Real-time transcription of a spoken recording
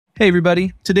Hey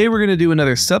everybody, today we're going to do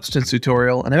another substance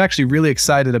tutorial, and I'm actually really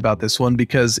excited about this one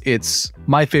because it's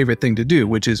my favorite thing to do,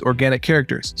 which is organic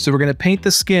characters. So we're going to paint the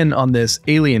skin on this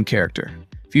alien character.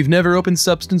 If you've never opened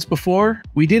Substance before,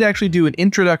 we did actually do an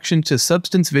introduction to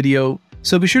Substance video,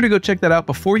 so be sure to go check that out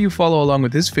before you follow along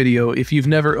with this video if you've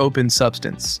never opened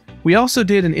Substance. We also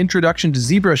did an introduction to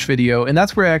ZBrush video, and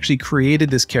that's where I actually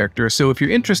created this character, so if you're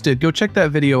interested, go check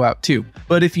that video out too.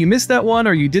 But if you missed that one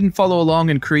or you didn't follow along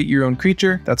and create your own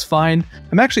creature, that's fine.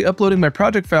 I'm actually uploading my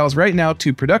project files right now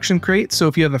to ProductionCrate, so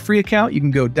if you have a free account, you can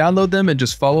go download them and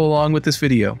just follow along with this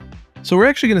video. So we're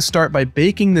actually going to start by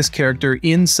baking this character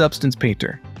in Substance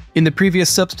Painter. In the previous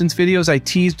Substance videos, I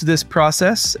teased this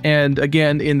process, and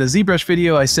again, in the ZBrush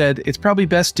video, I said it's probably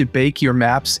best to bake your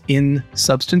maps in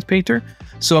Substance Painter.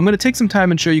 So I'm going to take some time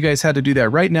and show you guys how to do that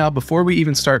right now before we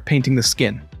even start painting the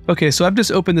skin. Okay, so I've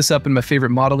just opened this up in my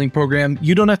favorite modeling program.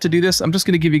 You don't have to do this, I'm just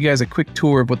going to give you guys a quick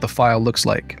tour of what the file looks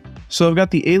like. So I've got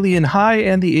the Alien High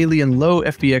and the Alien Low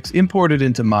FBX imported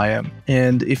into Maya,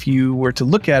 and if you were to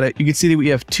look at it, you can see that we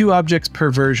have two objects per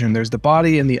version. There's the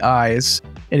body and the eyes,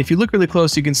 and if you look really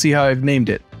close, you can see how I've named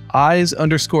it.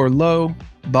 Eyes_low,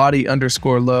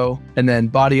 body_low, and then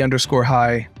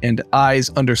body_high, and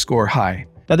eyes_high.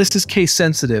 Now this is case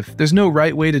sensitive. There's no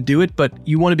right way to do it, but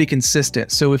you want to be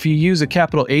consistent. So if you use a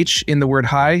capital H in the word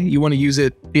high, you want to use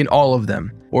it in all of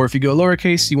them. Or if you go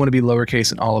lowercase, you want to be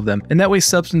lowercase in all of them. And that way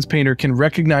Substance Painter can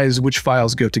recognize which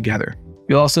files go together.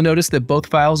 You'll also notice that both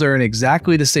files are in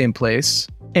exactly the same place.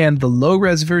 And the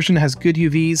low-res version has good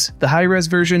UVs. The high-res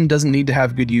version doesn't need to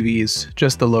have good UVs,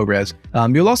 just the low-res.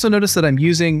 You'll also notice that I'm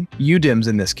using UDIMs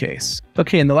in this case.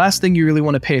 Okay, and the last thing you really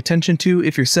want to pay attention to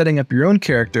if you're setting up your own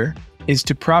character is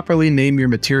to properly name your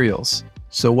materials.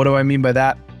 So what do I mean by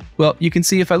that? Well, you can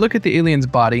see if I look at the alien's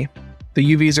body,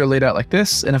 the UVs are laid out like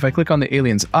this, and if I click on the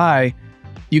alien's eye,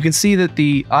 you can see that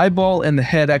the eyeball and the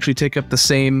head actually take up the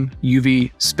same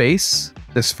UV space,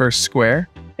 this first square,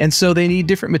 and so they need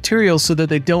different materials so that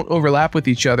they don't overlap with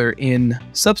each other in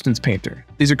Substance Painter.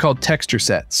 These are called texture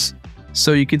sets.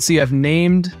 So you can see I've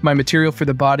named my material for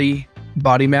the body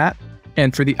matte,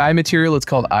 and for the eye material it's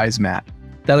called eyes matte.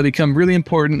 That'll become really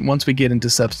important once we get into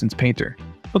Substance Painter.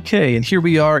 Okay, and here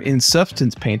we are in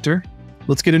Substance Painter.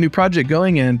 Let's get a new project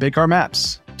going and bake our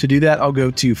maps. To do that, I'll go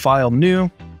to File,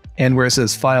 New, and where it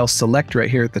says File, Select right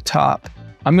here at the top,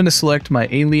 I'm going to select my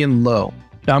Alien Low.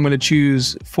 Now I'm going to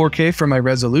choose 4K for my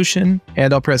resolution,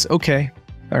 and I'll press OK.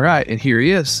 Alright, and here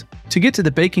he is. To get to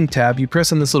the Baking tab, you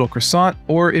press on this little croissant,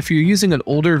 or if you're using an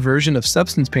older version of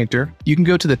Substance Painter, you can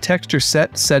go to the Texture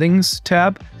Set Settings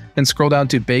tab, and scroll down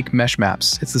to Bake Mesh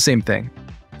Maps. It's the same thing.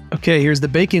 Okay, here's the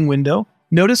baking window.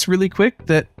 Notice really quick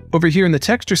that over here in the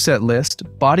texture set list,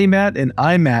 body matte and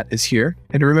eye matte is here.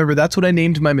 And remember, that's what I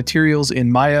named my materials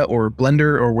in Maya or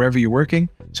Blender or wherever you're working.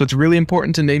 So it's really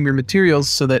important to name your materials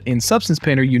so that in Substance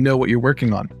Painter, you know what you're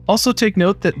working on. Also take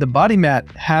note that the body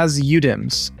matte has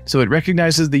UDIMs. So it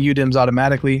recognizes the UDIMs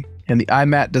automatically, and the eye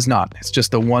matte does not. It's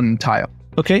just the one tile.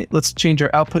 Okay, let's change our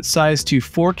output size to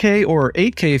 4K or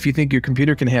 8K if you think your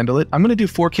computer can handle it. I'm going to do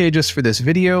 4K just for this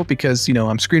video because,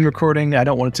 I'm screen recording. I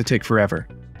don't want it to take forever.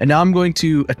 And now I'm going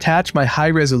to attach my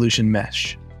high resolution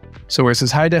mesh. So where it says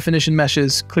high definition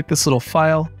meshes, click this little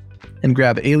file and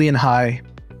grab Alien High.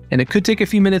 And it could take a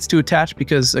few minutes to attach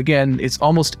because, again, it's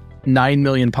almost 9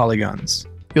 million polygons.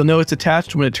 You'll know it's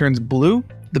attached when it turns blue.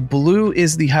 The blue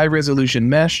is the high resolution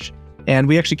mesh, and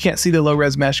we actually can't see the low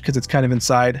res mesh because it's kind of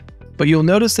inside. But you'll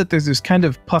notice that there's this kind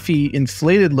of puffy,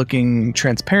 inflated looking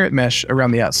transparent mesh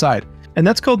around the outside. And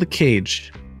that's called the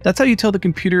cage. That's how you tell the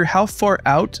computer how far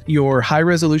out your high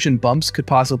resolution bumps could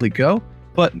possibly go.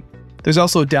 But there's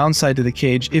also a downside to the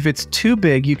cage. If it's too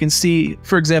big, you can see,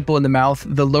 for example, in the mouth,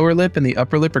 the lower lip and the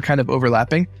upper lip are kind of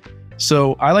overlapping.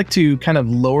 So I like to kind of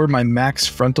lower my max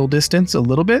frontal distance a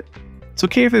little bit. It's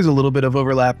okay if there's a little bit of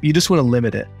overlap, you just want to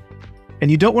limit it. And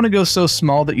you don't want to go so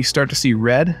small that you start to see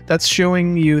red. That's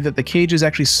showing you that the cage is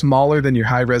actually smaller than your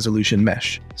high resolution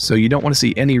mesh. So you don't want to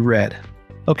see any red.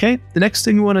 Okay, the next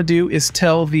thing we want to do is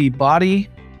tell the body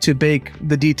to bake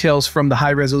the details from the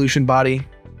high resolution body.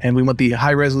 And we want the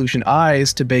high resolution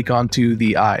eyes to bake onto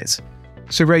the eyes.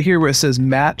 So right here where it says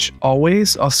match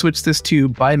always, I'll switch this to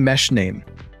by mesh name.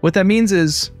 What that means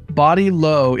is body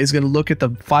low is going to look at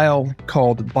the file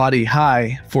called body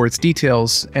high for its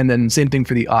details, and then same thing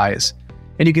for the eyes.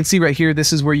 And you can see right here,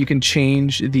 this is where you can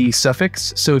change the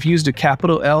suffix. So if you used a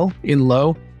capital L in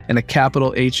low and a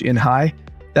capital H in high,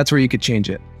 that's where you could change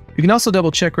it. You can also double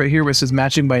check right here where it says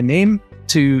matching by name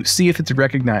to see if it's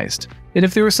recognized. And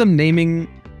if there was some naming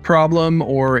problem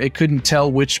or it couldn't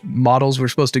tell which models were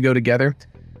supposed to go together,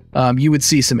 you would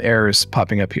see some errors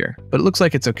popping up here. But it looks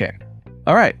like it's okay.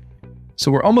 All right. So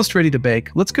we're almost ready to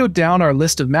bake. Let's go down our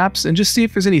list of maps and just see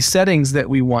if there's any settings that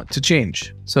we want to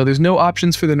change. So there's no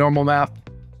options for the normal map,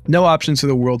 no options for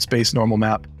the world space normal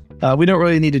map. We don't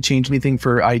really need to change anything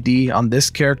for ID on this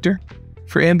character.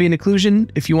 For ambient occlusion,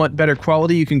 if you want better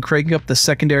quality, you can crank up the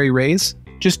secondary rays.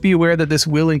 Just be aware that this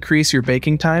will increase your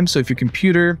baking time, so if your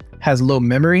computer has low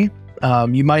memory,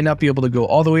 you might not be able to go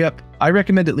all the way up. I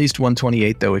recommend at least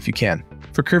 128 though, if you can.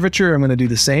 For curvature, I'm going to do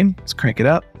the same. Let's crank it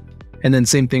up. And then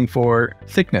same thing for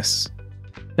thickness.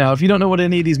 Now, if you don't know what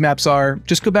any of these maps are,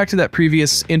 just go back to that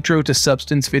previous intro to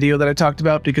Substance video that I talked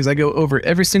about, because I go over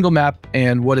every single map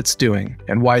and what it's doing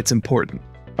and why it's important.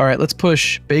 All right, let's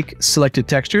push Bake Selected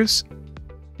Textures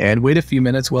and wait a few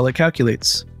minutes while it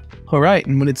calculates. All right,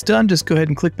 and when it's done, just go ahead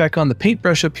and click back on the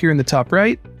paintbrush up here in the top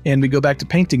right, and we go back to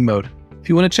painting mode. If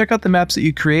you want to check out the maps that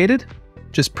you created,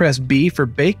 just press B for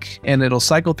Bake, and it'll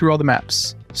cycle through all the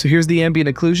maps. So here's the ambient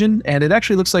occlusion, and it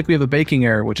actually looks like we have a baking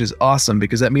error, which is awesome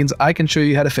because that means I can show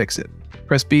you how to fix it.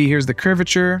 Press B, here's the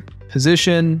curvature,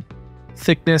 position,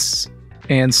 thickness,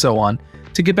 and so on.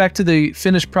 To get back to the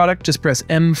finished product, just press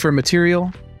M for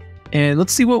material, and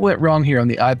let's see what went wrong here on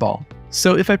the eyeball.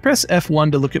 So if I press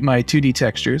F1 to look at my 2D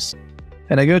textures,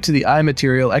 and I go to the eye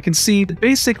material, I can see that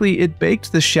basically it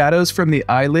baked the shadows from the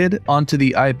eyelid onto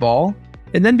the eyeball.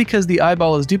 And then because the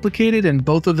eyeball is duplicated and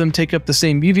both of them take up the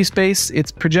same UV space,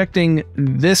 it's projecting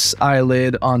this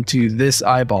eyelid onto this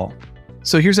eyeball.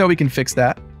 So here's how we can fix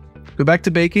that. Go back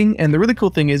to baking, and the really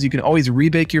cool thing is you can always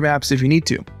rebake your maps if you need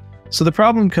to. So the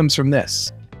problem comes from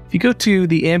this. If you go to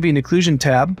the ambient occlusion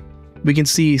tab, we can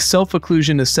see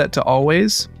self-occlusion is set to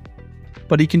always,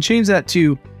 but you can change that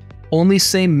to only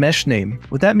same mesh name.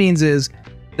 What that means is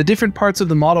the different parts of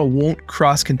the model won't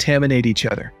cross-contaminate each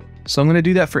other. So I'm going to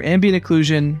do that for ambient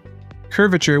occlusion,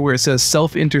 curvature, where it says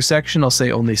self-intersection, I'll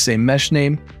say only same mesh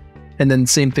name, and then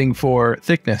same thing for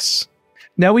thickness.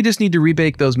 Now we just need to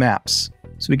rebake those maps.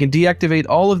 So we can deactivate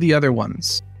all of the other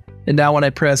ones. And now when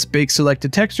I press Bake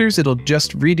Selected Textures, it'll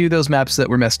just redo those maps that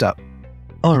were messed up.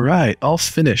 All right, all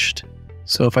finished.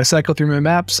 So if I cycle through my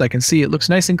maps, I can see it looks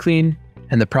nice and clean,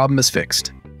 and the problem is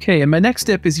fixed. Okay, and my next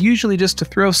step is usually just to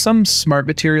throw some smart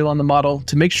material on the model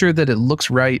to make sure that it looks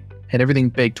right and everything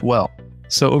baked well.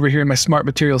 So over here in my Smart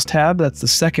Materials tab, that's the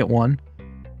second one.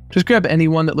 Just grab any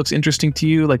one that looks interesting to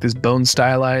you, like this bone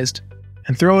stylized,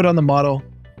 and throw it on the model.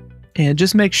 And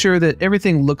just make sure that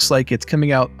everything looks like it's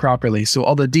coming out properly. So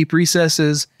all the deep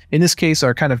recesses, in this case,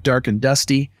 are kind of dark and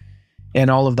dusty, and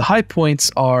all of the high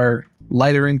points are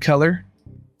lighter in color.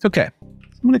 Okay.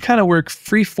 I'm going to kind of work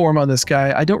free form on this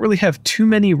guy. I don't really have too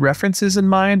many references in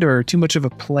mind or too much of a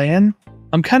plan.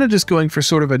 I'm kind of just going for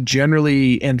sort of a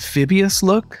generally amphibious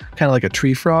look, kind of like a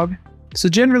tree frog. So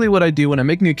generally what I do when I'm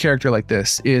making a character like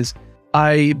this is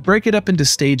I break it up into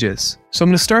stages. So I'm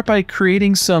going to start by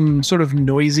creating some sort of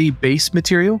noisy base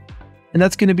material, and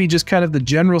that's going to be just kind of the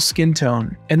general skin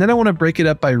tone. And then I want to break it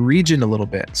up by region a little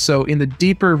bit. So in the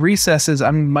deeper recesses,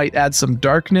 I might add some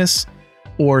darkness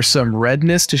or some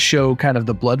redness to show kind of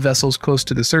the blood vessels close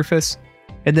to the surface.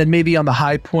 And then maybe on the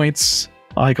high points,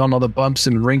 like on all the bumps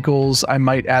and wrinkles, I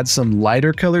might add some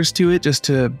lighter colors to it just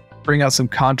to bring out some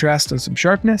contrast and some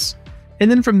sharpness. And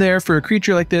then from there, for a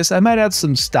creature like this, I might add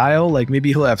some style, like maybe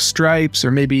he'll have stripes,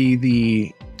 or maybe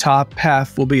the top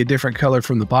half will be a different color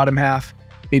from the bottom half.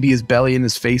 Maybe his belly and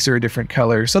his face are a different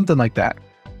color, something like that.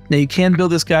 Now you can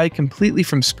build this guy completely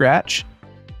from scratch.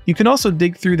 You can also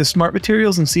dig through the smart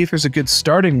materials and see if there's a good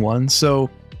starting one. So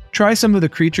try some of the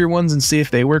creature ones and see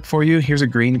if they work for you. Here's a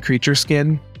green creature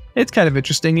skin. It's kind of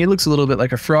interesting. It looks a little bit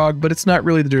like a frog, but it's not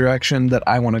really the direction that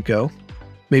I want to go.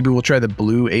 Maybe we'll try the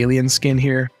blue alien skin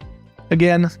here.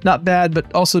 Again, not bad,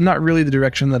 but also not really the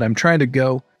direction that I'm trying to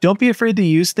go. Don't be afraid to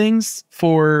use things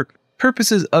for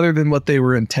purposes other than what they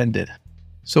were intended.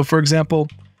 So for example,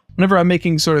 whenever I'm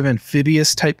making sort of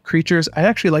amphibious type creatures, I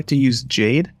actually like to use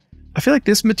jade. I feel like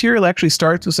this material actually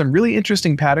starts with some really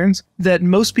interesting patterns that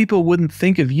most people wouldn't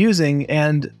think of using,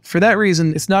 and for that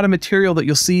reason, it's not a material that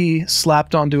you'll see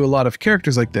slapped onto a lot of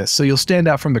characters like this, so you'll stand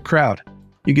out from the crowd.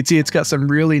 You can see it's got some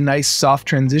really nice soft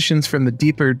transitions from the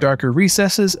deeper, darker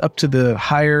recesses up to the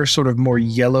higher, sort of more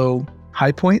yellow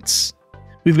high points.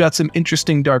 We've got some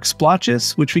interesting dark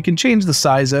splotches, which we can change the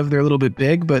size of. They're a little bit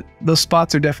big, but those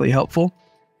spots are definitely helpful.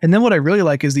 And then what I really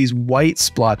like is these white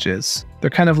splotches. They're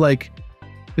kind of like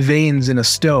veins in a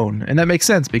stone, and that makes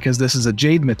sense because this is a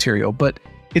jade material, but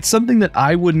it's something that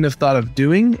I wouldn't have thought of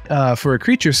doing for a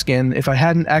creature skin if I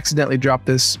hadn't accidentally dropped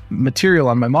this material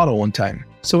on my model one time.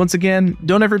 So once again,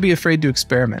 don't ever be afraid to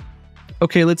experiment.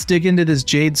 Okay, let's dig into this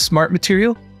jade smart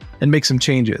material and make some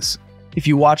changes. If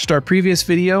you watched our previous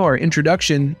video, our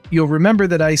introduction, you'll remember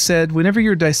that I said whenever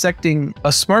you're dissecting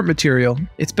a smart material,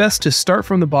 it's best to start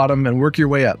from the bottom and work your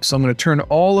way up. So I'm going to turn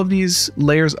all of these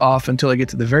layers off until I get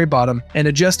to the very bottom and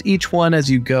adjust each one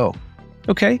as you go.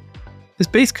 Okay, this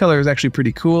base color is actually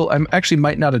pretty cool. I actually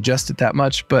might not adjust it that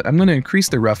much, but I'm going to increase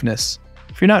the roughness.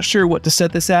 If you're not sure what to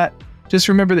set this at, just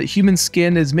remember that human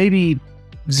skin is maybe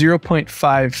 0.55,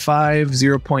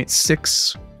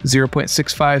 0.6,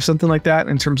 0.65, something like that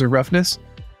in terms of roughness.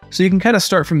 So you can kind of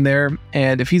start from there,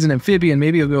 and if he's an amphibian,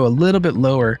 maybe you'll go a little bit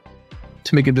lower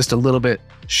to make him just a little bit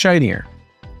shinier.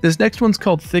 This next one's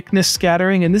called thickness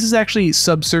scattering, and this is actually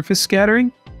subsurface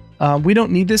scattering. We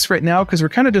don't need this right now because we're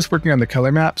kind of just working on the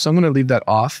color map, so I'm going to leave that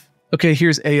off. Okay,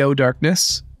 here's AO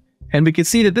darkness, and we can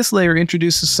see that this layer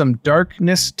introduces some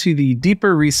darkness to the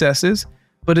deeper recesses,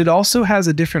 but it also has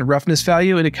a different roughness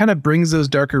value, and it kind of brings those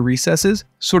darker recesses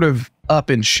sort of up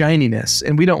in shininess,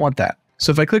 and we don't want that.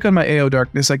 So if I click on my AO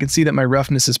darkness, I can see that my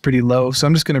roughness is pretty low, so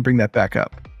I'm just going to bring that back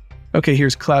up. Okay,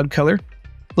 here's cloud color.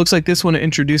 Looks like this one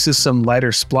introduces some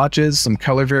lighter splotches, some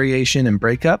color variation, and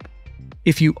breakup.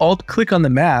 If you alt-click on the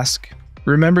mask,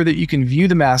 remember that you can view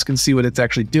the mask and see what it's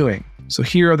actually doing. So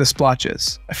here are the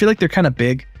splotches. I feel like they're kind of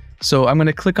big, so I'm going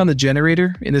to click on the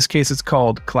generator. In this case, it's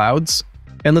called clouds.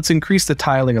 And let's increase the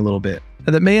tiling a little bit.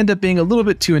 Now, that may end up being a little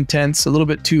bit too intense, a little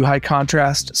bit too high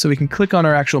contrast, so we can click on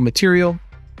our actual material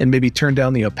and maybe turn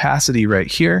down the opacity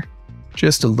right here,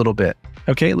 just a little bit.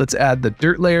 Okay, let's add the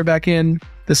dirt layer back in.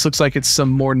 This looks like it's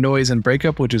some more noise and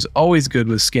breakup, which is always good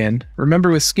with skin. Remember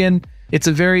with skin, it's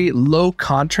a very low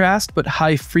contrast, but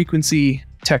high frequency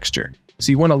texture.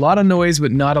 So you want a lot of noise,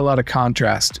 but not a lot of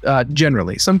contrast,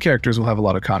 generally. Some characters will have a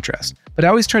lot of contrast. But I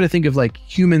always try to think of like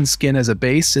human skin as a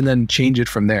base and then change it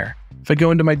from there. If I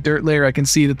go into my dirt layer, I can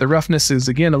see that the roughness is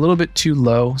again a little bit too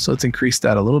low. So let's increase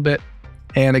that a little bit.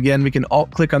 And again, we can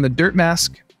alt-click on the dirt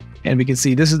mask and we can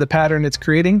see this is the pattern it's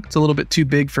creating. It's a little bit too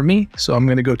big for me. So I'm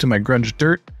going to go to my grunge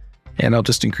dirt and I'll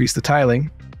just increase the tiling.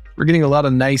 We're getting a lot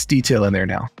of nice detail in there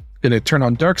now. Going to turn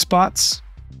on dark spots.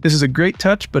 This is a great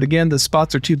touch, but again, the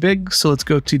spots are too big. So let's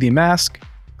go to the mask,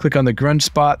 click on the grunge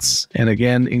spots, and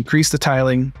again, increase the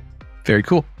tiling. Very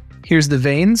cool. Here's the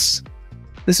veins.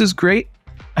 This is great.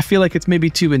 I feel like it's maybe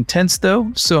too intense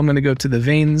though, so I'm going to go to the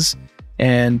veins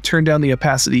and turn down the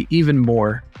opacity even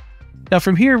more. Now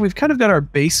from here, we've kind of got our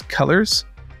base colors,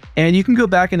 and you can go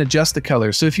back and adjust the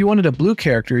color. So if you wanted a blue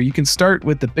character, you can start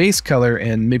with the base color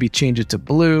and maybe change it to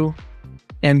blue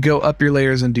and go up your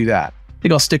layers and do that. I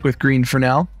think I'll stick with green for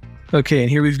now. Okay, and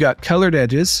here we've got colored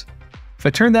edges. If I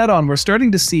turn that on, we're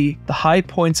starting to see the high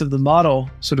points of the model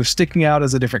sort of sticking out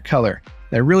as a different color.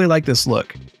 I really like this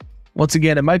look. Once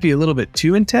again, it might be a little bit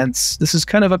too intense. This is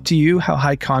kind of up to you how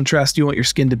high contrast you want your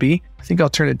skin to be. I think I'll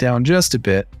turn it down just a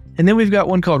bit. And then we've got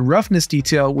one called roughness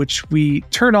detail, which we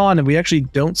turn on and we actually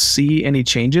don't see any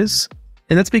changes.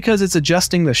 And that's because it's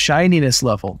adjusting the shininess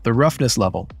level, the roughness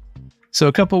level. So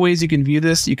a couple ways you can view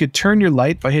this. You could turn your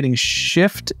light by hitting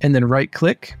Shift and then right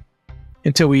click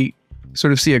until we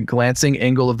sort of see a glancing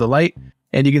angle of the light.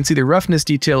 And you can see the roughness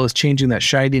detail is changing that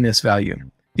shininess value.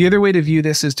 The other way to view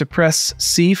this is to press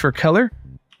C for color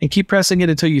and keep pressing it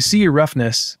until you see your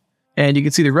roughness. And you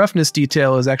can see the roughness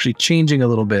detail is actually changing a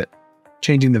little bit,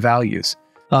 changing the values.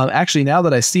 Actually, now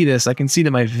that I see this, I can see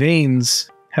that my veins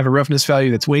have a roughness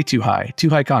value that's way too high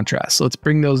contrast. So let's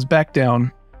bring those back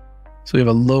down so we have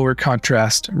a lower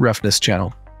contrast roughness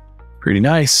channel. Pretty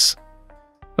nice.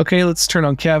 Okay, let's turn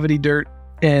on cavity dirt.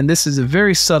 And this is a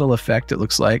very subtle effect, it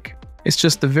looks like. It's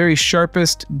just the very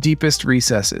sharpest, deepest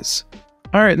recesses.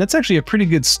 All right, that's actually a pretty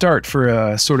good start for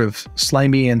a sort of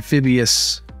slimy,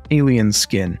 amphibious alien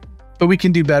skin. But we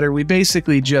can do better. We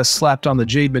basically just slapped on the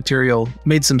jade material,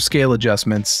 made some scale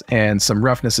adjustments and some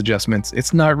roughness adjustments.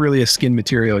 It's not really a skin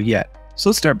material yet. So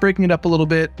let's start breaking it up a little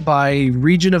bit by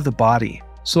region of the body.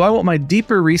 So I want my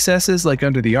deeper recesses, like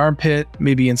under the armpit,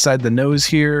 maybe inside the nose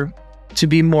here, to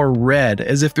be more red,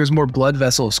 as if there's more blood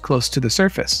vessels close to the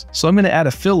surface. So I'm going to add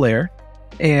a fill layer,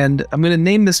 and I'm going to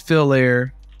name this fill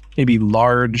layer maybe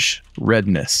large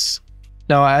redness.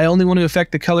 Now I only want to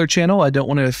affect the color channel. I don't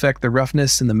want to affect the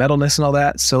roughness and the metalness and all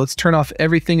that. So let's turn off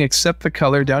everything except the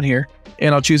color down here,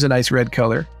 and I'll choose a nice red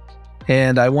color.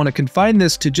 And I want to confine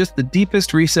this to just the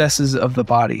deepest recesses of the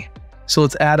body. So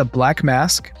let's add a black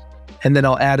mask, and then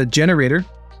I'll add a generator.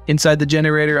 Inside the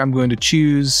generator, I'm going to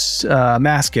choose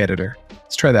mask editor.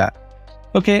 Let's try that.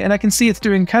 Okay, and I can see it's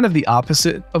doing kind of the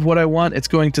opposite of what I want. It's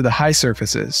going to the high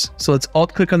surfaces. So let's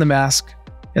alt-click on the mask,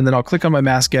 and then I'll click on my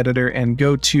mask editor and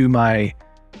go to my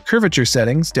curvature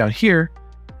settings down here,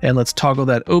 and let's toggle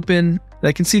that open. And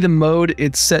I can see the mode,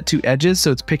 it's set to edges,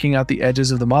 so it's picking out the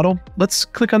edges of the model. Let's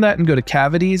click on that and go to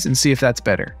cavities and see if that's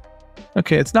better.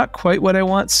 Okay, it's not quite what I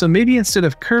want, so maybe instead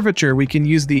of curvature, we can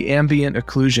use the ambient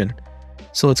occlusion.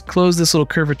 So let's close this little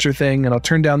curvature thing and I'll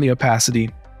turn down the opacity.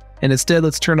 And instead,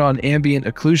 let's turn on ambient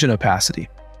occlusion opacity.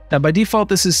 Now by default,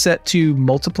 this is set to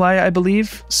multiply, I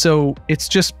believe. So it's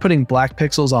just putting black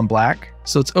pixels on black.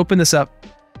 So let's open this up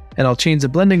and I'll change the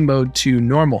blending mode to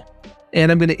normal.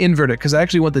 And I'm going to invert it because I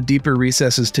actually want the deeper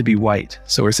recesses to be white.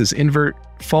 So where it says invert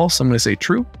false, I'm going to say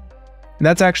true. And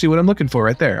that's actually what I'm looking for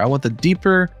right there. I want the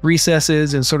deeper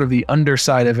recesses and sort of the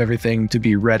underside of everything to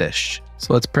be reddish.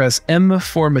 So let's press M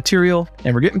for material,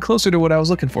 and we're getting closer to what I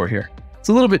was looking for here. It's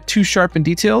a little bit too sharp and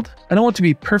detailed. I don't want it to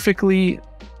be perfectly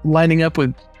lining up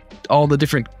with all the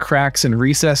different cracks and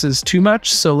recesses too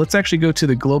much. So let's actually go to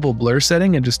the global blur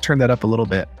setting and just turn that up a little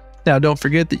bit. Now don't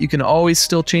forget that you can always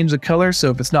still change the color.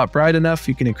 So if it's not bright enough,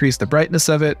 you can increase the brightness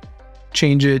of it,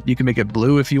 change it. You can make it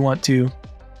blue if you want to.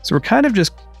 So we're kind of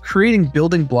just creating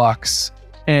building blocks,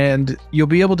 and you'll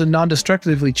be able to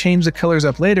non-destructively change the colors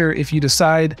up later if you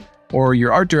decide, or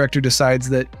your art director decides,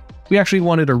 that we actually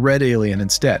wanted a red alien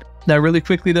instead. Now really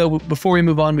quickly though, before we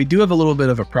move on, we do have a little bit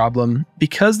of a problem.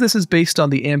 Because this is based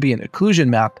on the ambient occlusion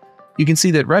map, you can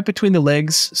see that right between the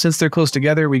legs, since they're close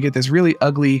together, we get this really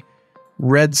ugly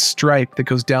red stripe that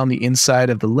goes down the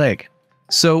inside of the leg.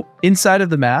 So inside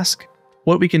of the mask,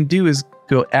 what we can do is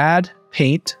go add,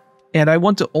 paint, and I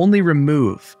want to only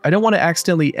remove. I don't want to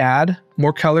accidentally add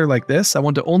more color like this. I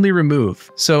want to only remove.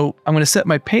 So I'm going to set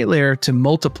my paint layer to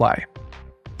multiply.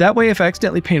 That way, if I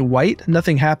accidentally paint white,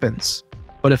 nothing happens.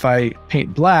 But if I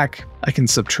paint black, I can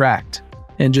subtract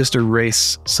and just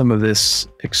erase some of this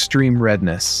extreme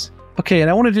redness. Okay, and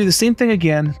I want to do the same thing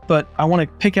again, but I want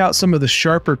to pick out some of the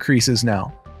sharper creases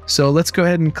now. So let's go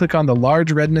ahead and click on the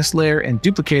large redness layer and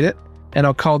duplicate it. And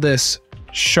I'll call this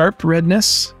sharp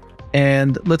redness.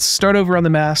 And let's start over on the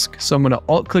mask. So I'm going to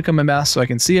alt click on my mask so I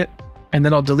can see it. And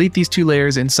then I'll delete these two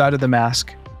layers inside of the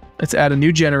mask. Let's add a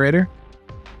new generator.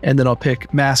 And then I'll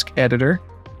pick mask editor.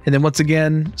 And then once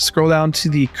again, scroll down to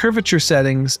the curvature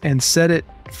settings and set it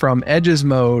from edges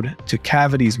mode to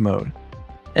cavities mode.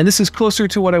 And this is closer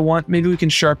to what I want. Maybe we can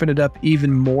sharpen it up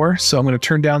even more. So I'm going to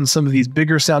turn down some of these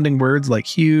bigger sounding words like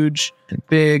huge and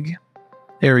big.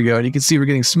 There we go. And you can see we're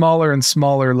getting smaller and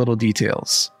smaller little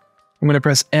details. I'm going to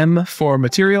press M for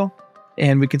material,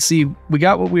 and we can see we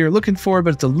got what we were looking for,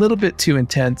 but it's a little bit too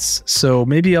intense. So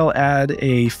maybe I'll add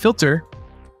a filter,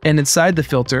 and inside the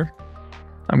filter,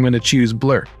 I'm going to choose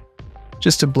blur,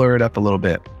 just to blur it up a little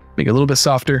bit, make it a little bit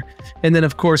softer. And then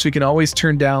of course, we can always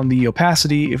turn down the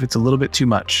opacity if it's a little bit too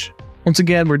much. Once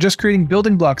again, we're just creating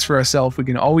building blocks for ourselves. We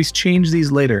can always change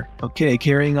these later. Okay,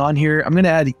 carrying on here, I'm going to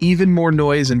add even more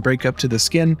noise and break up to the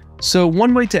skin. So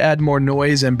one way to add more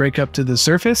noise and break up to the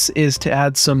surface is to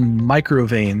add some micro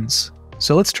veins.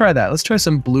 So let's try that. Let's try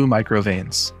some blue micro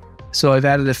veins. So I've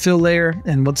added a fill layer,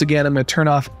 and once again, I'm going to turn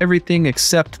off everything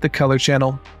except the color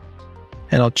channel,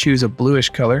 and I'll choose a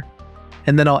bluish color.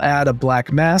 And then I'll add a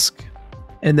black mask,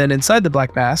 and then inside the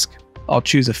black mask, I'll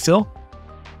choose a fill.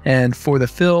 And for the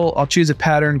fill, I'll choose a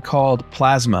pattern called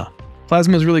plasma.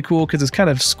 Plasma is really cool because it's kind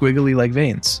of squiggly like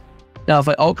veins. Now, if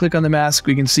I alt click on the mask,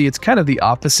 we can see it's kind of the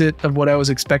opposite of what I was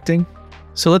expecting.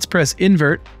 So let's press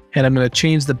invert, and I'm going to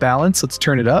change the balance. Let's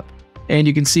turn it up. And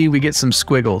you can see we get some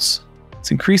squiggles.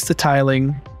 Let's increase the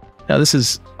tiling. Now this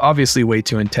is obviously way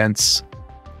too intense.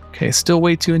 Okay, still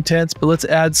way too intense, but let's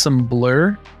add some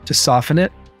blur to soften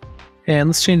it. And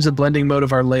let's change the blending mode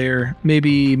of our layer,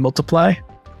 maybe multiply.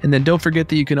 And then don't forget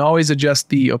that you can always adjust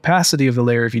the opacity of the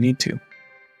layer if you need to.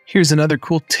 Here's another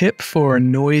cool tip for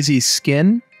noisy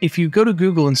skin. If you go to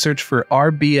Google and search for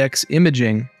RBX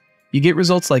imaging, you get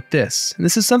results like this. And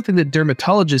this is something that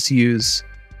dermatologists use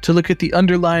to look at the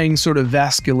underlying sort of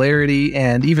vascularity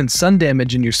and even sun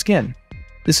damage in your skin.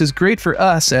 This is great for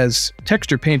us as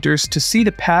texture painters to see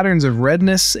the patterns of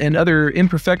redness and other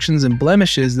imperfections and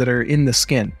blemishes that are in the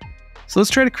skin. So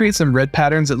let's try to create some red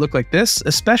patterns that look like this,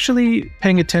 especially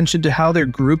paying attention to how they're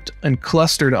grouped and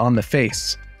clustered on the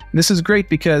face. This is great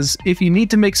because if you need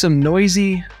to make some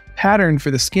noisy pattern for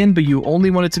the skin, but you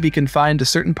only want it to be confined to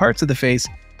certain parts of the face,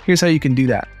 here's how you can do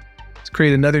that. Let's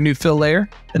create another new fill layer,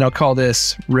 and I'll call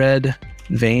this red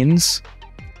veins.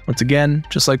 Once again,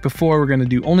 just like before, we're going to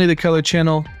do only the color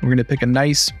channel. We're going to pick a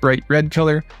nice bright red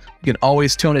color. You can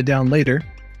always tone it down later.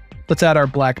 Let's add our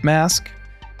black mask.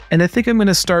 And I think I'm going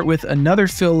to start with another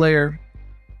fill layer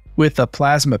with a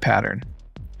plasma pattern.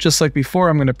 Just like before,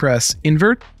 I'm going to press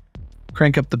invert,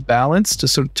 crank up the balance to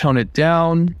sort of tone it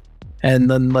down. And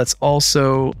then let's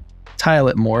also tile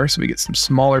it more so we get some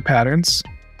smaller patterns.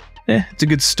 It's a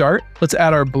good start. Let's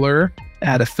add our blur,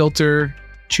 add a filter,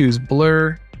 choose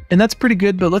blur, And that's pretty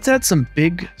good, but let's add some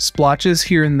big splotches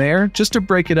here and there just to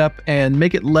break it up and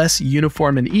make it less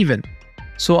uniform and even.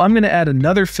 So I'm going to add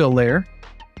another fill layer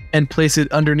and place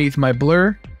it underneath my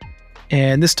blur.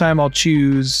 And this time I'll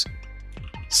choose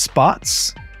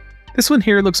spots. This one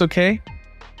here looks okay.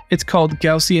 It's called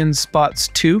Gaussian Spots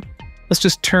 2. Let's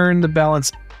just turn the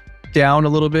balance down a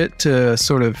little bit to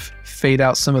sort of fade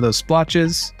out some of those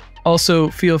splotches. Also,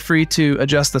 feel free to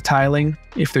adjust the tiling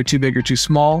if they're too big or too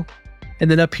small. And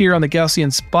then up here on the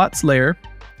Gaussian Spots layer,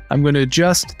 I'm going to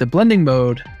adjust the blending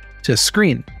mode to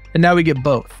screen. And now we get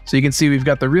both. So you can see we've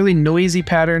got the really noisy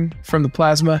pattern from the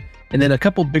plasma and then a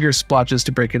couple bigger splotches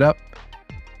to break it up.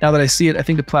 Now that I see it, I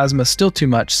think the plasma is still too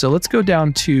much. So let's go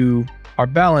down to our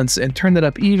balance and turn that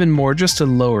up even more just to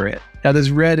lower it. Now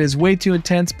this red is way too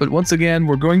intense, but once again,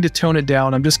 we're going to tone it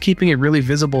down. I'm just keeping it really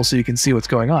visible so you can see what's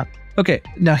going on. Okay,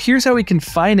 now here's how we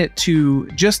confine it to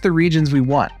just the regions we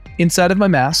want. Inside of my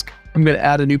mask, I'm going to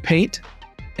add a new paint,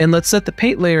 and let's set the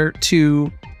paint layer to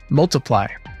multiply.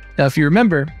 Now, if you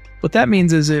remember, what that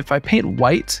means is if I paint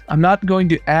white, I'm not going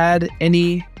to add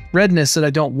any redness that I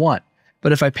don't want.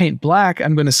 But if I paint black,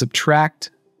 I'm going to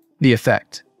subtract the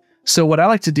effect. So what I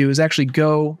like to do is actually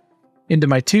go into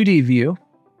my 2D view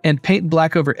and paint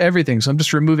black over everything. So I'm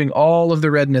just removing all of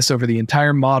the redness over the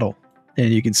entire model. And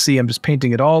you can see I'm just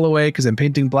painting it all away because I'm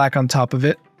painting black on top of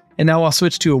it. And now I'll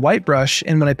switch to a white brush,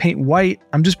 and when I paint white,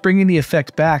 I'm just bringing the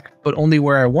effect back, but only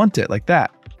where I want it, like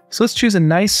that. So let's choose a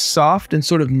nice, soft, and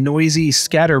sort of noisy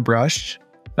scatter brush.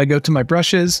 I go to my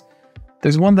brushes.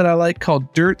 There's one that I like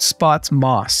called Dirt Spots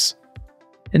Moss.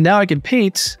 And now I can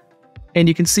paint, and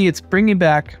you can see it's bringing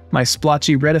back my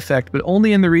splotchy red effect, but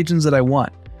only in the regions that I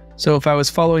want. So if I was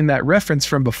following that reference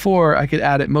from before, I could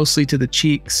add it mostly to the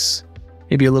cheeks,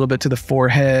 maybe a little bit to the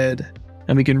forehead,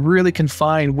 and we can really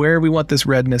confine where we want this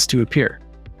redness to appear,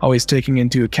 always taking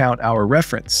into account our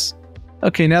reference.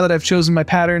 Okay, now that I've chosen my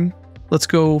pattern, let's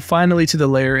go finally to the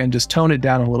layer and just tone it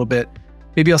down a little bit.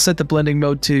 Maybe I'll set the blending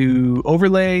mode to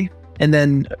overlay, and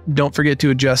then don't forget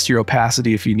to adjust your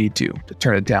opacity if you need to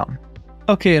turn it down.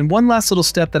 Okay, and one last little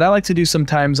step that I like to do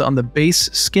sometimes on the base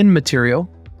skin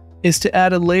material is to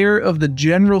add a layer of the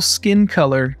general skin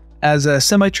color as a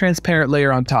semi-transparent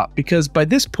layer on top, because by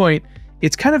this point,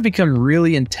 it's kind of become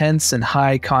really intense and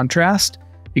high contrast.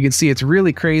 You can see it's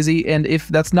really crazy, and if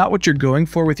that's not what you're going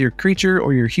for with your creature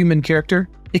or your human character,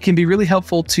 it can be really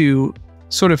helpful to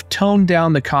sort of tone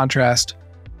down the contrast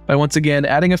by once again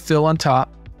adding a fill on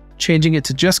top, changing it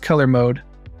to just color mode,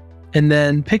 and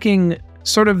then picking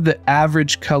sort of the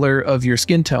average color of your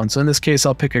skin tone. So in this case,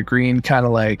 I'll pick a green, kind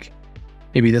of like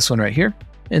maybe this one right here,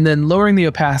 and then lowering the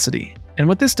opacity. And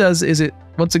what this does is it,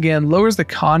 once again, lowers the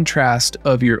contrast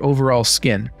of your overall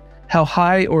skin. How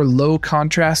high or low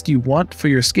contrast you want for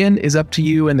your skin is up to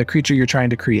you and the creature you're trying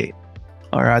to create.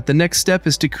 All right, the next step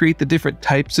is to create the different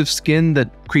types of skin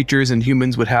that creatures and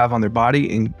humans would have on their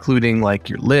body, including like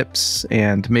your lips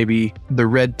and maybe the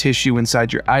red tissue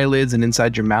inside your eyelids and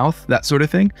inside your mouth, that sort of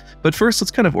thing. But first,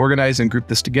 let's kind of organize and group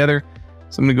this together.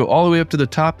 So I'm gonna go all the way up to the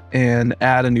top and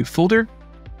add a new folder,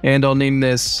 and I'll name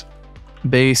this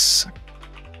Base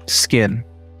Skin.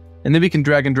 And then we can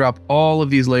drag and drop all of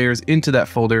these layers into that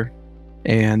folder,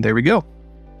 and there we go.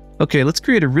 Okay, let's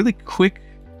create a really quick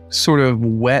sort of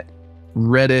wet,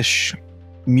 reddish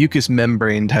mucous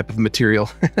membrane type of material.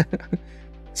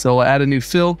 So I'll add a new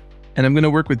fill, and I'm going to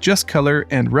work with just color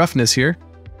and roughness here.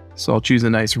 So I'll choose a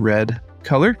nice red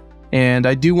color, and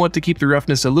I do want to keep the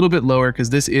roughness a little bit lower because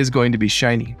this is going to be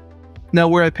shiny. Now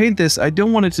where I paint this, I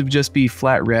don't want it to just be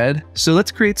flat red, so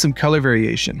let's create some color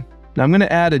variation. Now I'm going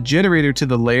to add a generator to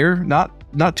the layer,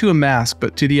 not to a mask,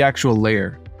 but to the actual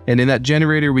layer. And in that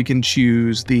generator, we can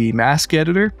choose the mask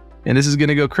editor, and this is going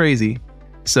to go crazy.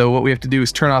 So what we have to do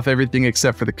is turn off everything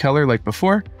except for the color like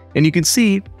before. And you can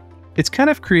see it's kind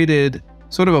of created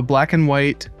sort of a black and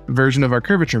white version of our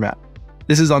curvature map.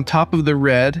 This is on top of the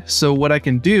red. So what I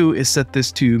can do is set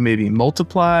this to maybe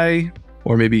multiply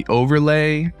or maybe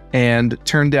overlay and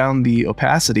turn down the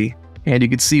opacity. And you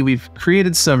can see we've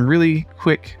created some really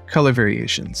quick color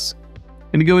variations.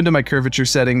 I'm going to go into my curvature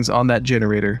settings on that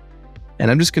generator, and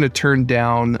I'm just going to turn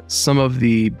down some of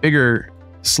the bigger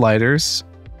sliders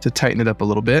to tighten it up a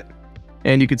little bit.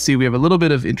 And you can see we have a little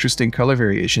bit of interesting color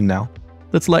variation now.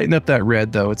 Let's lighten up that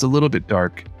red though, it's a little bit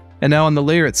dark. And now on the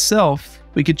layer itself,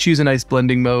 we could choose a nice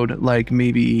blending mode, like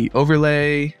maybe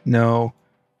overlay, no.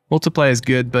 Multiply is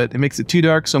good, but it makes it too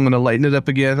dark, so I'm going to lighten it up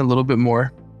again a little bit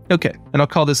more. Okay, and I'll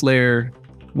call this layer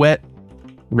Wet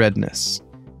Redness.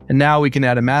 And now we can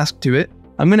add a mask to it.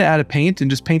 I'm going to add a paint and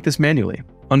just paint this manually.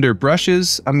 Under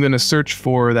brushes, I'm going to search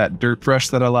for that dirt brush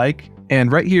that I like.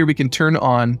 And right here, we can turn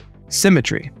on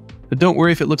symmetry. But don't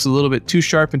worry if it looks a little bit too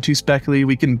sharp and too speckly,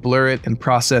 we can blur it and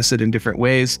process it in different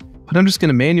ways. But I'm just going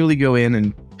to manually go in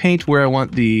and paint where I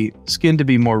want the skin to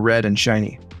be more red and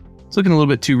shiny. It's looking a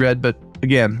little bit too red, but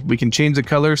again, we can change the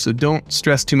color, so don't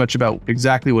stress too much about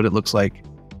exactly what it looks like.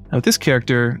 Now with this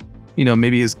character,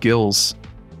 maybe his gills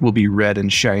will be red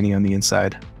and shiny on the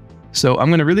inside. So I'm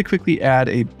going to really quickly add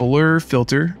a blur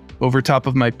filter over top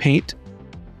of my paint.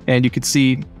 And you can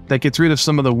see that gets rid of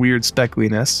some of the weird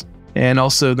speckliness. And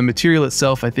also the material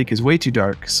itself I think is way too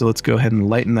dark. So let's go ahead and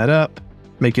lighten that up,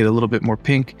 make it a little bit more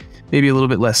pink, maybe a little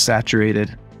bit less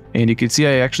saturated. And you can see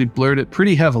I actually blurred it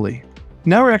pretty heavily.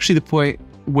 Now we're actually at the point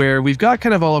where we've got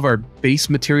kind of all of our base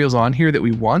materials on here that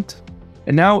we want.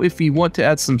 And now if we want to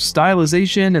add some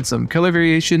stylization and some color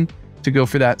variation to go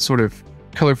for that sort of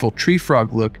colorful tree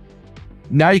frog look,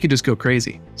 now you can just go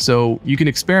crazy. So you can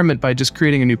experiment by just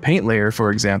creating a new paint layer,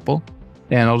 for example.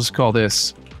 And I'll just call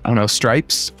this,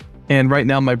 stripes. And right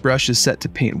now my brush is set to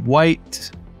paint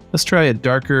white. Let's try a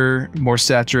darker, more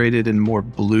saturated and more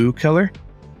blue color.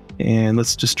 And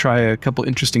let's just try a couple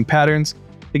interesting patterns.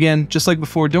 Again, just like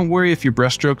before, don't worry if your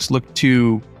brush strokes look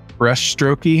too brush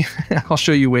strokey. I'll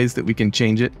show you ways that we can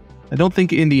change it. I don't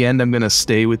think in the end I'm going to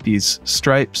stay with these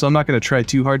stripes, so I'm not going to try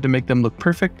too hard to make them look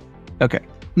perfect. Okay,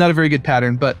 not a very good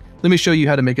pattern, but let me show you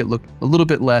how to make it look a little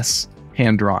bit less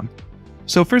hand-drawn.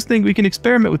 So first thing, we can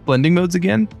experiment with blending modes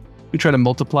again. We try to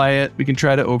multiply it, we can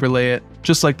try to overlay it,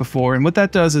 just like before. And what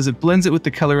that does is it blends it with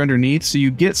the color underneath, so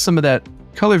you get some of that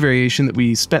color variation that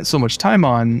we spent so much time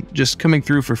on just coming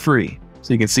through for free.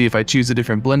 So you can see if I choose a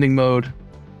different blending mode,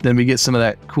 then we get some of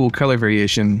that cool color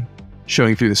variation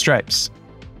showing through the stripes.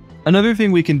 Another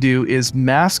thing we can do is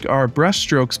mask our brush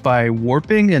strokes by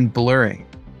warping and blurring.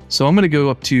 So I'm going to go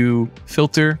up to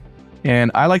Filter,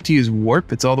 and I like to use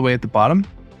Warp. It's all the way at the bottom.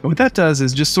 And what that does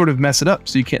is just sort of mess it up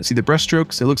so you can't see the brush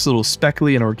strokes. It looks a little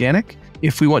speckly and organic.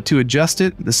 If we want to adjust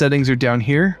it, the settings are down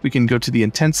here. We can go to the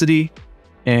intensity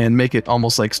and make it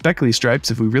almost like speckly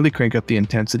stripes if we really crank up the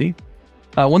intensity.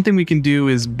 One thing we can do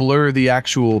is blur the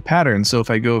actual pattern. So if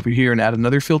I go over here and add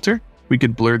another filter, we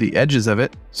could blur the edges of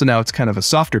it. So now it's kind of a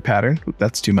softer pattern. Oop,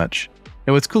 that's too much.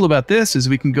 And what's cool about this is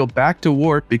we can go back to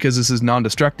warp because this is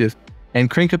non-destructive and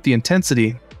crank up the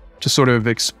intensity to sort of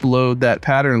explode that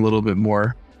pattern a little bit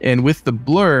more. And with the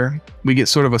blur, we get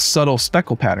sort of a subtle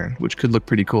speckle pattern, which could look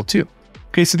pretty cool too.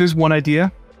 Okay, so there's one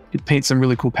idea. You could paint some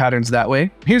really cool patterns that way.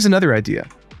 Here's another idea.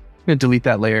 I'm going to delete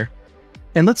that layer.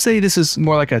 And let's say this is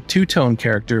more like a two-tone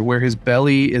character where his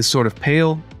belly is sort of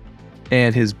pale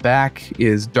and his back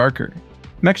is darker.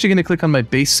 I'm actually going to click on my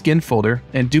base skin folder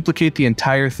and duplicate the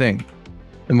entire thing.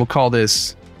 And we'll call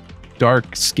this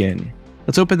dark skin.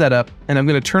 Let's open that up, and I'm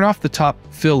going to turn off the top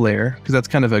fill layer because that's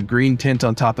kind of a green tint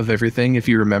on top of everything, if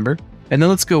you remember. And then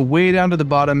let's go way down to the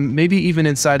bottom, maybe even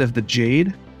inside of the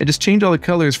jade, and just change all the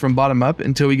colors from bottom up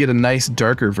until we get a nice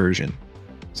darker version.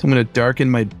 So I'm going to darken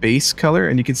my base color,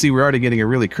 and you can see we're already getting a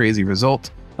really crazy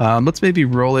result. Let's maybe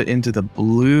roll it into the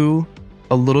blue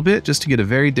a little bit just to get a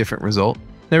very different result.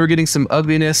 Now we're getting some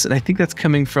ugliness, and I think that's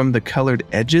coming from the colored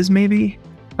edges maybe.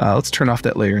 Let's turn off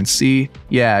that layer and see.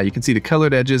 Yeah, you can see the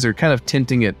colored edges are kind of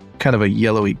tinting it kind of a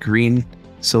yellowy green.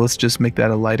 So let's just make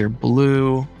that a lighter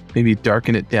blue, maybe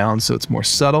darken it down so it's more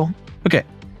subtle. Okay,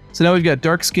 so now we've got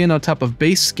dark skin on top of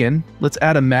base skin. Let's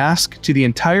add a mask to the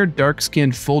entire dark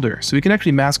skin folder. So we can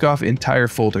actually mask off entire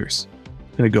folders.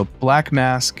 I'm gonna go black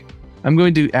mask. I'm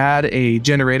going to add a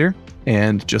generator,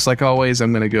 and just like always,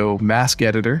 I'm gonna go mask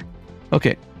editor.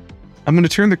 Okay, I'm gonna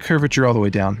turn the curvature all the way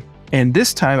down. And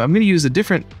this time I'm going to use a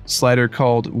different slider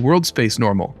called World Space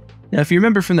Normal. Now, if you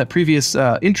remember from that previous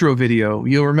intro video,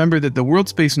 you'll remember that the World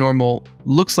Space Normal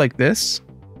looks like this.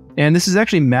 And this is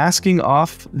actually masking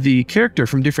off the character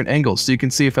from different angles. So you can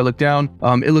see if I look down,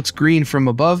 it looks green from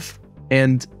above.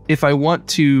 And if I want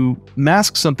to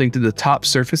mask something to the top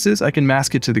surfaces, I can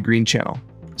mask it to the green channel.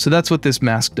 So that's what this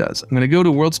mask does. I'm going to go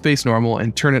to World Space Normal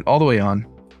and turn it all the way on.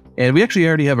 And we actually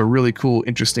already have a really cool,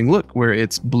 interesting look where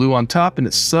it's blue on top and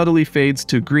it subtly fades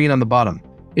to green on the bottom.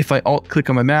 If I alt-click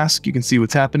on my mask, you can see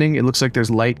what's happening. It looks like there's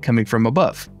light coming from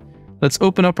above. Let's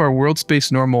open up our World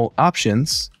Space Normal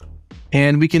options,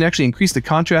 and we can actually increase the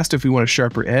contrast if we want a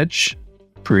sharper edge.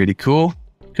 Pretty cool.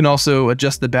 We can also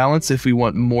adjust the balance if we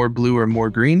want more blue or more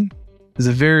green. It's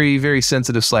a very, very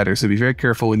sensitive slider, so be very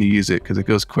careful when you use it because it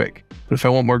goes quick. But if I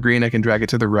want more green, I can drag it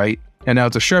to the right. And now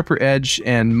it's a sharper edge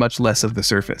and much less of the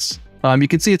surface. You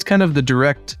can see it's kind of the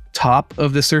direct top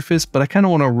of the surface, but I kind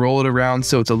of want to roll it around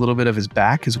so it's a little bit of his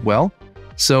back as well.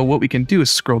 So what we can do is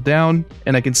scroll down,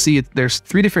 and I can see there's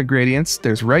 3 different gradients.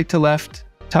 There's right to left,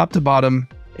 top to bottom,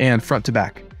 and front to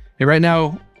back. And right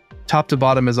now, top to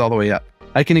bottom is all the way up.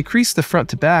 I can increase the front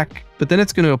to back, but then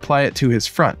it's going to apply it to his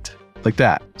front. like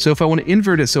that. So if I want to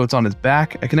invert it so it's on his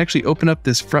back, I can actually open up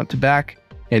this front to back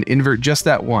and invert just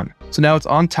that one. So now it's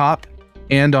on top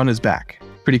and on his back.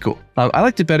 Pretty cool. I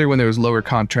liked it better when there was lower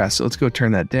contrast, so let's go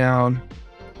turn that down.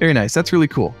 Very nice, that's really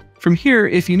cool. From here,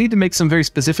 if you need to make some very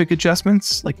specific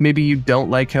adjustments, like maybe you don't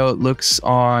like how it looks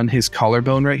on his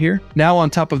collarbone right here, now on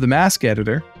top of the mask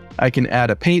editor, I can add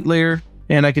a paint layer,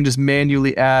 and I can just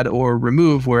manually add or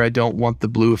remove where I don't want the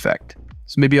blue effect.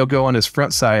 So maybe I'll go on his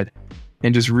front side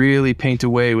and just really paint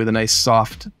away with a nice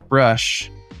soft brush.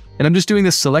 And I'm just doing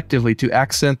this selectively to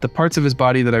accent the parts of his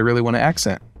body that I really want to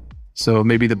accent. So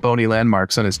maybe the bony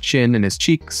landmarks on his chin and his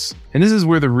cheeks. And this is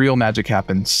where the real magic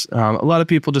happens. A lot of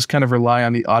people just kind of rely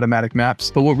on the automatic maps,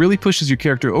 but what really pushes your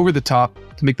character over the top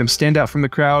to make them stand out from the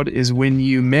crowd is when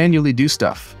you manually do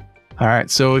stuff. All right,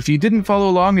 so if you didn't follow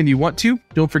along and you want to,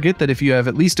 don't forget that if you have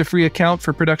at least a free account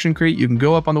for ProductionCrate, you can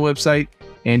go up on the website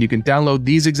and you can download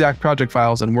these exact project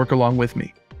files and work along with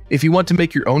me. If you want to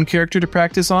make your own character to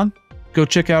practice on, go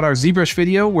check out our ZBrush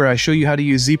video where I show you how to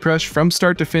use ZBrush from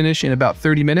start to finish in about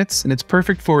 30 minutes, and it's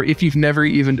perfect for if you've never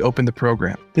even opened the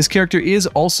program. This character is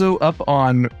also up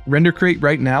on RenderCrate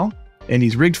right now, and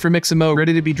he's rigged for Mixamo,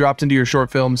 ready to be dropped into your short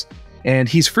films, and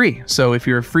he's free. So if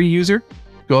you're a free user,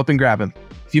 go up and grab him.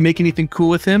 If you make anything cool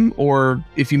with him, or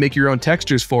if you make your own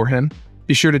textures for him,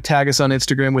 be sure to tag us on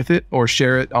Instagram with it or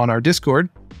share it on our Discord.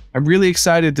 I'm really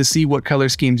excited to see what color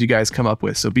schemes you guys come up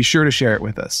with, so be sure to share it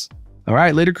with us. All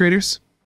right, later creators.